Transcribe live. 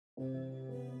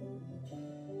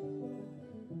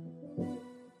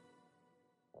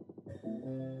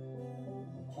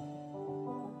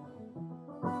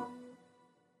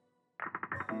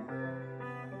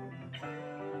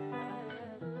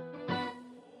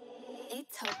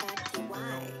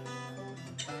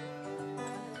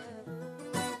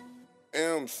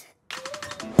Sims.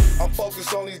 I'm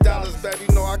focused on these dollars, baby,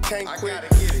 no I can't quit.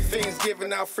 Fiends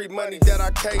giving out free money that I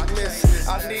can't miss.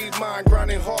 I need mine,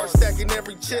 grinding hard, stacking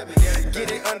every chip. Get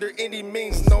it under any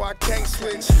means, no I can't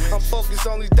switch. I'm focused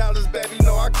on these dollars, baby,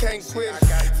 no I can't quit.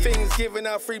 Fiends giving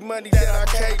out free money that I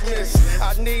can't miss.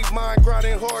 I need mine,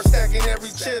 grinding hard, stacking every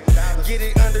chip. Get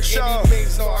it under any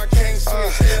means, no I can't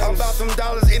switch. I'm about them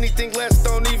dollars, anything less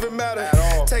don't even matter.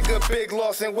 Take a big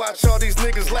loss and watch all these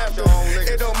niggas laughter.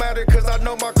 It don't matter cause I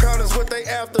know my crown is what they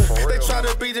after. They try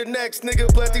to be the next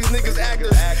nigga, but these niggas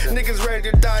actors. Niggas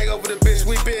ready to die over the bitch,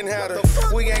 we been had her.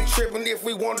 We ain't tripping, if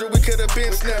we wonder we could've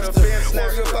been snatched.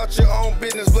 Worry about your own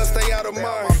business, but stay out of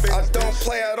mine. I don't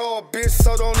play at all, bitch,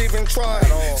 so don't even try.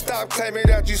 Stop claiming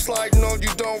that you sliding on,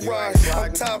 you don't ride.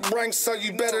 I'm top ranked, so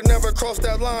you better never cross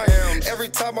that line. Every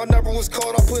time my number was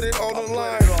called, I put it on the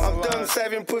line. I'm done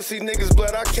saving pussy niggas,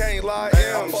 but I can't lie.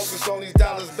 I'm focused on these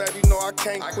dollars, baby, no I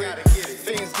can't quit.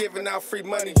 Fiends giving out free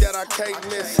money that I can't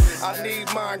miss. I need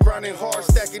mine, grinding hard,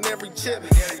 stacking every chip.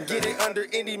 Get it under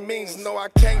any means, no I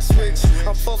can't switch.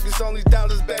 I'm focused on these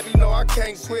dollars, baby, no I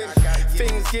can't quit.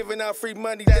 Fiends giving out free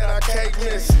money that I can't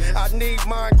miss. I need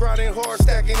mine, grinding hard,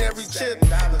 stacking every chip.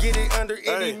 Get it under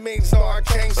any means, no I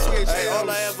can't switch. All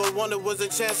I ever wanted was a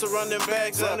chance to run them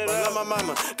bags up. Love my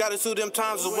mama, got it through them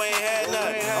times where we ain't had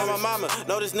nothing. On my mama,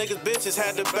 know this niggas bitches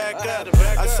had to back up.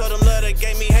 I saw them love that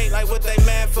gave me hate like what they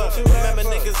mad for. Remember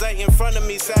niggas ate in front of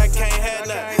me, so I can't have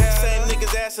nothing. Same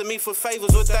niggas asking me for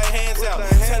favors with their hands out.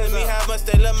 Telling me how much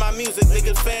they love my music,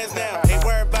 niggas fans now. Ain't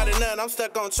worried about it none, I'm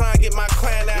stuck on trying to get my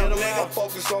clan out, nigga. I'm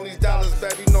focused on these dollars,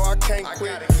 baby, no I can't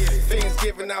quit. Fiends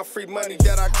giving out free money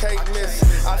that I can't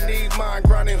miss. I need mine,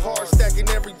 grinding hard, stacking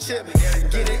every chip.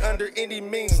 Get it under any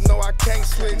means, no I can't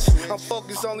switch. I'm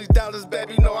focused on these dollars,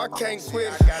 baby, no I can't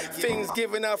quit. Fiends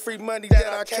giving out free money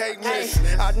that I can't miss.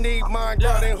 I need mine,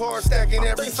 grinding hard, stacking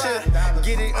every chip.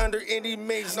 Get it under any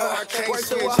means, no I can't switch. Work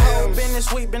through a whole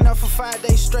business week, been up for 5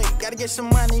 days straight. Gotta get some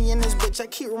money in this bitch, I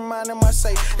keep reminding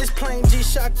myself. This plain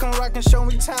G-Shock come rock and show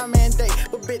me time and day.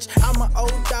 But bitch, I'm an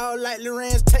old dog like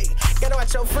Lorenz Tate. Gotta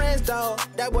watch your friends, dog,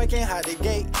 that boy can't hide the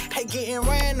gate. Hey, getting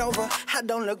ran over, I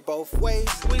don't look both ways.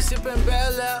 We sippin'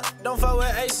 Bell out, don't fuck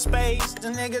with ace of spades. The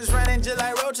niggas running just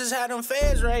like roaches, had them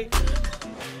feds right.